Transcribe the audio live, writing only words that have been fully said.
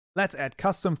Let's add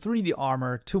custom 3D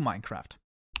armor to Minecraft.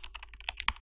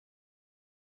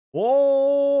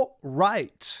 All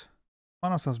right.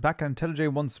 Find ourselves back at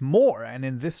IntelliJ once more, and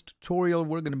in this tutorial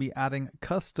we're going to be adding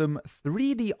custom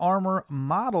 3D armor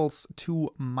models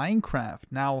to Minecraft.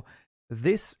 Now,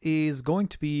 this is going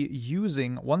to be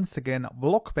using, once again,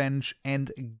 Blockbench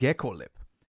and GeckoLib.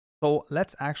 So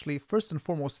let's actually first and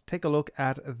foremost take a look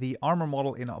at the armor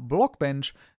model in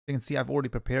Blockbench. You can see I've already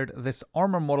prepared this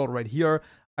armor model right here.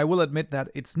 I will admit that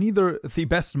it's neither the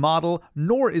best model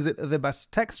nor is it the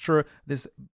best texture. This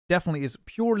definitely is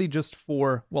purely just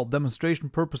for, well, demonstration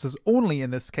purposes only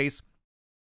in this case.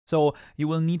 So you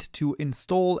will need to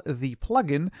install the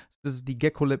plugin. This is the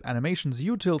GeckoLib Animations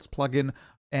Utils plugin.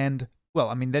 And, well,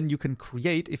 I mean, then you can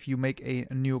create, if you make a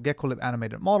new GeckoLib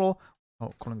animated model,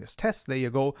 calling this test, there you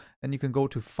go. Then you can go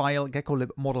to File,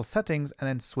 GeckoLib Model Settings, and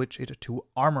then switch it to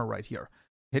Armor right here.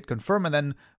 Hit confirm, and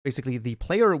then basically the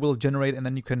player will generate, and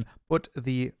then you can put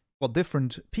the, well,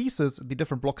 different pieces, the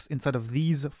different blocks inside of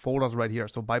these folders right here.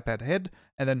 So biped head,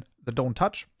 and then the don't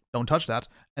touch that,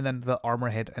 and then the armor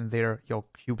head, and there your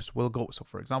cubes will go. So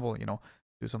for example, you know,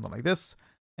 do something like this,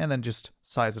 and then just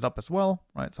size it up as well,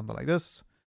 right? Something like this,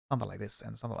 something like this,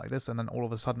 and something like this, and then all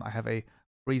of a sudden I have a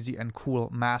crazy and cool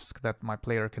mask that my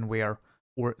player can wear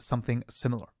or something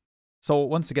similar. So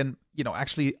once again, you know,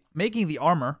 actually making the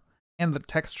armor and the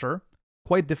texture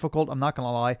quite difficult, I'm not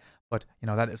gonna lie, but you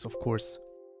know, that is of course,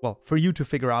 well, for you to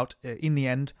figure out. In the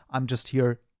end, I'm just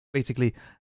here basically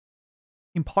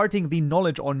imparting the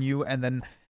knowledge on you, and then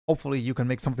hopefully you can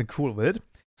make something cool with it.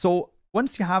 So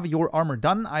once you have your armor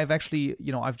done, I've actually,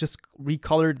 you know, I've just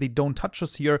recolored the don't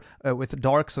touches here with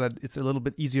dark so that it's a little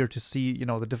bit easier to see, you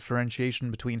know, the differentiation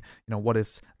between, you know, what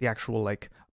is the actual, like,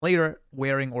 player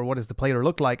wearing, or what does the player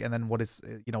look like, and then what is,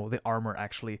 you know, the armor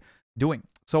actually doing.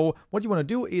 So what you want to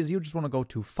do is you just want to go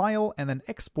to File, and then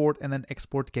Export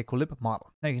GeckoLib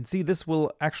model. Now you can see this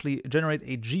will actually generate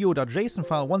a geo.json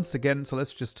file once again, so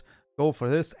let's just go for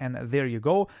this, and there you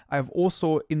go. I've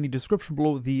also, in the description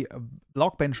below, the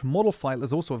Blockbench model file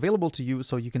is also available to you,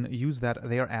 so you can use that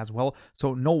there as well.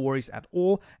 So no worries at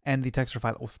all, and the texture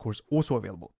file, of course, also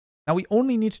available. Now we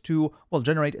only need to, well,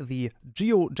 generate the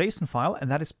geo.json file, and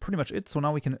that is pretty much it. So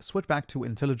now we can switch back to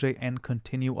IntelliJ and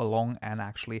continue along and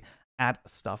actually add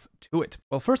stuff to it.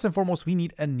 Well, first and foremost, we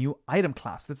need a new item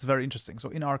class. This is very interesting. So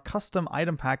in our custom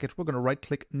item package, we're going to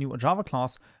right-click new Java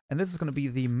class, and this is going to be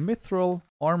the Mithril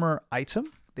Armor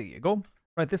item. There you go.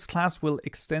 Right, this class will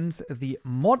extend the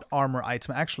mod armor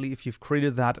item, actually, if you've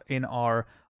created that in our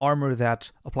armor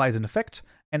that applies an effect,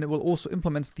 and it will also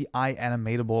implement the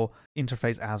iAnimatable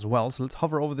interface as well. So let's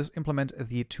hover over this, implement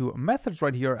the two methods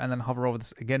right here, and then hover over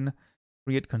this again,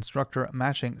 create constructor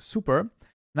matching super.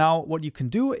 Now, what you can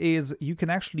do is you can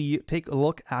actually take a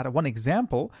look at one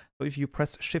example. So if you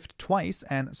press Shift twice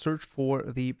and search for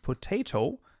the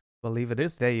potato, I believe it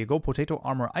is, there you go, potato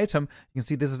armor item, you can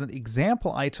see this is an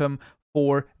example item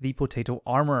for the potato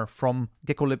armor from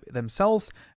GeckoLib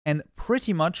themselves. And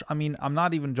pretty much, I mean, I'm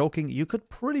not even joking, you could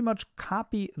pretty much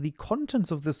copy the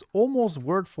contents of this almost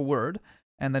word for word,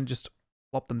 and then just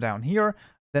plop them down here.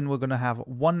 Then we're going to have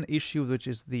one issue, which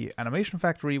is the animation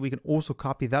factory. We can also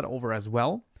copy that over as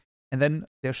well. And then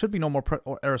there should be no more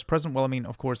errors present. Well, I mean,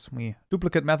 of course,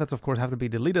 duplicate methods, of course, have to be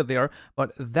deleted there.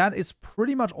 But that is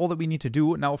pretty much all that we need to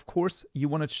do. Now, of course, you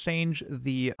want to change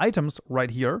the items right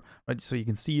here, right? So you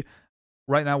can see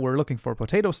right now we're looking for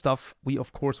potato stuff. We,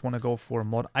 of course, want to go for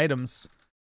ModItems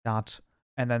dot,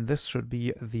 and then this should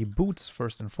be the boots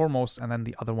first and foremost, and then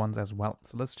the other ones as well.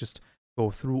 So let's just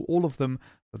go through all of them.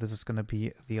 So this is going to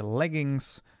be the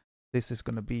leggings, this is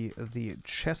going to be the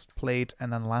chest plate,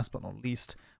 and then last but not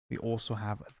least, we also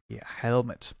have the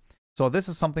helmet. So this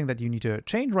is something that you need to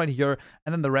change right here,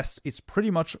 and then the rest is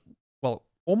pretty much, well,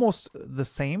 almost the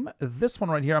same. This one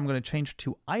right here I'm going to change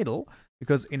to idle,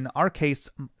 because in our case,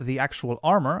 the actual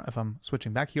armor, if I'm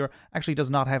switching back here, actually does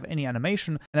not have any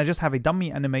animation, and I just have a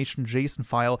dummy animation JSON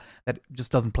file that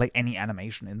just doesn't play any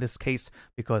animation in this case,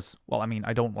 because, well, I mean,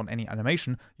 I don't want any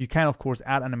animation. You can, of course,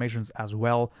 add animations as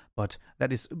well, but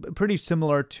that is pretty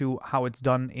similar to how it's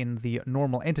done in the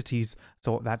normal entities,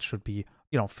 so that should be,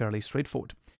 you know, fairly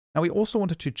straightforward. Now, we also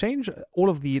wanted to change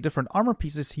all of the different armor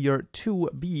pieces here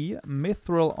to be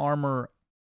Mithril Armor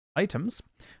items.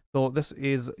 So this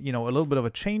is, you know, a little bit of a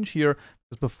change here,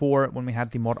 because before, when we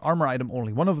had the mod armor item,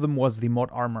 only one of them was the mod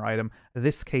armor item. In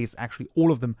this case, actually,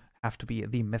 all of them have to be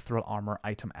the Mithril Armor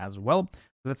item as well.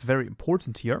 So that's very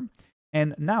important here.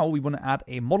 And now we want to add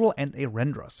a model and a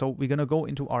renderer. So we're going to go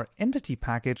into our entity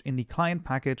package in the client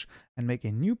package and make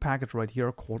a new package right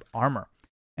here called armor.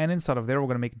 And inside of there, we're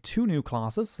going to make two new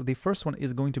classes. So the first one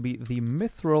is going to be the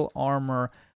Mithril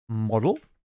Armor model.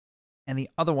 And the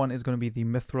other one is going to be the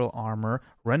Mithril Armor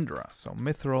Renderer. So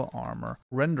Mithril Armor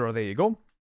Renderer, there you go.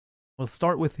 We'll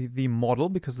start with the model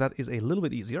because that is a little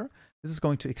bit easier. This is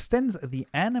going to extend the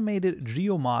animated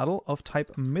geo model of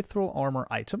type Mithril Armor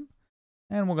item.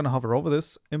 And we're going to hover over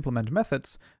this, implement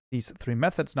methods, these 3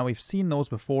 methods. Now we've seen those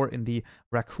before in the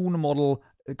raccoon model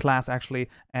class actually,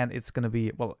 and it's going to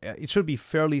be, well, it should be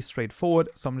fairly straightforward.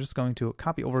 So I'm just going to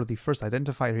copy over the first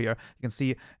identifier here. You can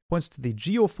see it points to the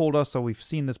geo folder. So we've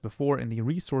seen this before in the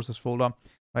resources folder,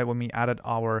 right? When we added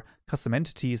our custom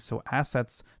entities, so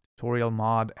assets, tutorial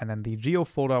mod, and then the geo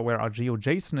folder where our geo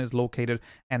JSON is located.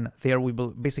 And there we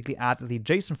will basically add the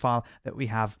JSON file that we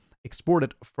have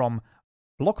exported from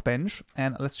Blockbench,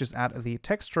 and let's just add the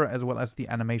texture as well as the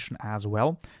animation as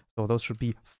well. So those should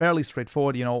be fairly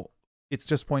straightforward. You know, it's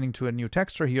just pointing to a new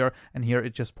texture here, and here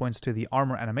it just points to the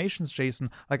armor animations JSON.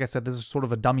 Like I said, this is sort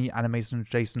of a dummy animation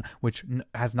JSON, which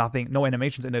has no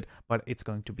animations in it, but it's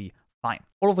going to be fine.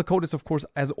 All of the code is, of course,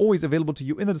 as always, available to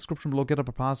you in the description below. GitHub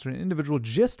repository and individual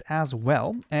just as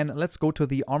well. And let's go to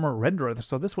the armor renderer.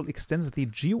 So this will extend the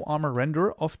geo armor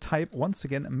renderer of type, once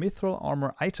again, Mithril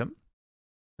Armor item.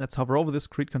 Let's hover over this,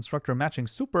 create constructor matching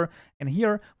super, and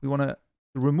here we want to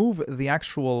remove the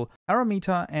actual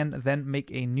parameter and then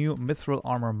make a new Mithril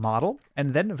Armor model.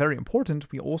 And then, very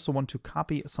important, we also want to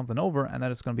copy something over, and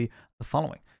that is going to be the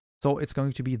following. So it's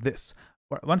going to be this.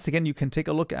 Once again, you can take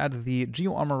a look at the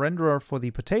Geo Armor renderer for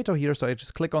the potato here. So I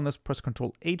just click on this, press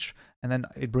Ctrl H, and then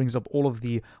it brings up all of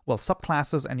the, well,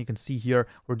 subclasses. And you can see here,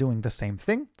 we're doing the same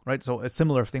thing, right? So a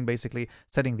similar thing, basically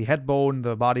setting the head bone,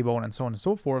 the body bone, and so on and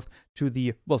so forth to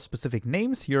the, well, specific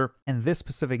names here. And this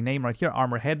specific name right here,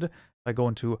 armor head, if I go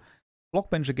into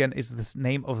Blockbench again, is this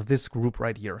name of this group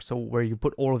right here. So where you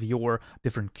put all of your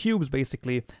different cubes,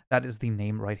 basically, that is the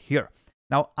name right here.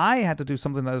 Now, I had to do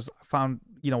something that was found,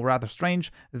 you know, rather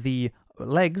strange. The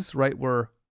legs, right, were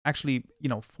actually, you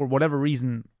know, for whatever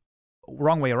reason,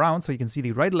 wrong way around. So you can see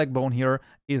the right leg bone here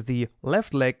is the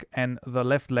left leg, and the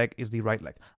left leg is the right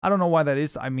leg. I don't know why that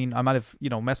is. I mean, I might have, you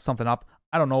know, messed something up.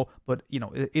 I don't know, but, you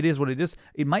know, it is what it is.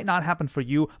 It might not happen for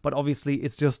you, but obviously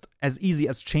it's just as easy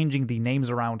as changing the names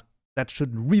around. That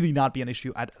should really not be an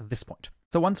issue at this point.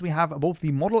 So once we have both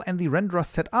the model and the renderer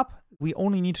set up, we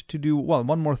only need to do, well,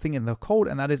 one more thing in the code,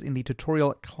 and that is in the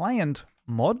tutorial client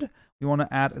mod. We want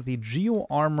to add the geo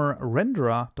armor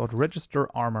renderer.register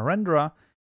armor renderer,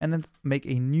 and then make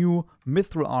a new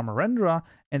Mithril Armor renderer,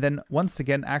 and then once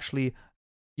again actually,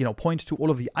 you know, point to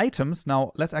all of the items.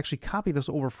 Now let's actually copy this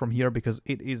over from here because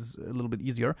it is a little bit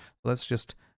easier. Let's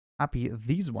just copy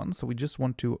these ones. So we just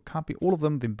want to copy all of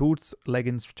them, the boots,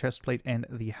 leggings, chest plate, and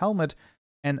the helmet.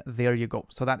 And there you go.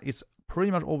 So that is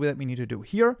pretty much all that we need to do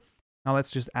here. Now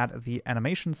let's just add the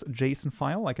animations JSON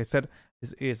file. Like I said,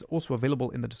 this is also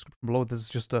available in the description below. This is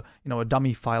just a, you know, a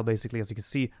dummy file, basically. As you can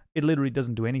see, it literally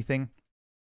doesn't do anything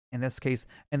in this case.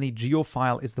 And the geo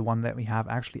file is the one that we have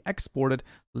actually exported.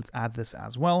 Let's add this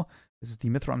as well. This is the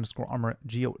Mithril_armor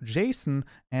geo JSON.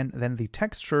 And then the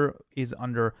texture is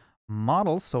under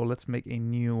models. So let's make a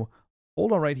new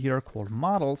folder right here called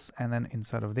models. And then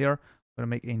inside of there, we're going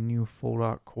to make a new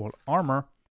folder called armor.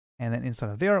 And then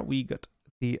inside of there, we got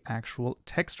the actual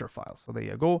texture file. So there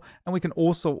you go. And we can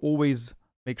also always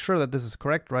make sure that this is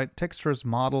correct, right? Textures,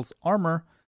 models, armor.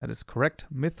 That is correct.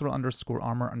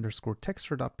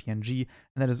 Mithril_armor_texture.png.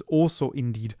 And that is also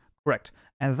indeed correct.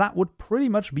 And that would pretty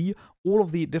much be all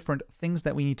of the different things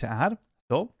that we need to add.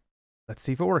 So let's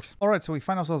see if it works. All right, so we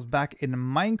find ourselves back in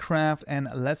Minecraft, and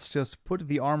let's just put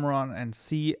the armor on and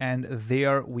see, and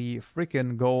there we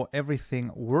freaking go, everything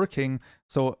working.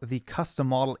 So the custom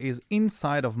model is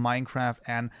inside of Minecraft,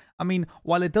 and I mean,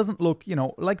 while it doesn't look, you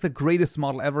know, like the greatest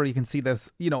model ever, you can see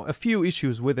there's, you know, a few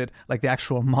issues with it, like the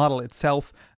actual model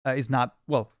itself is not,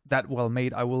 well, that well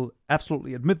made. I will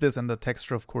absolutely admit this, and the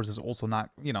texture, of course, is also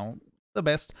not, you know, the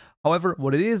best. However,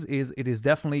 what it is it is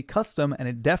definitely custom, and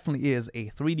it definitely is a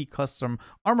 3D custom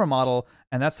armor model,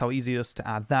 and that's how easy it is to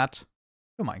add that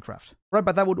to Minecraft. Right,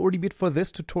 but that would already be it for this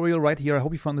tutorial right here. I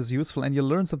hope you found this useful and you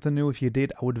learned something new. If you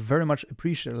did, I would very much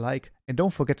appreciate a like, and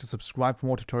don't forget to subscribe for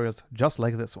more tutorials just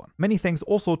like this one. Many thanks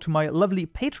also to my lovely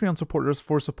Patreon supporters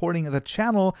for supporting the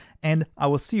channel, and I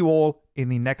will see you all in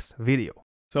the next video.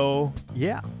 So,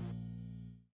 yeah.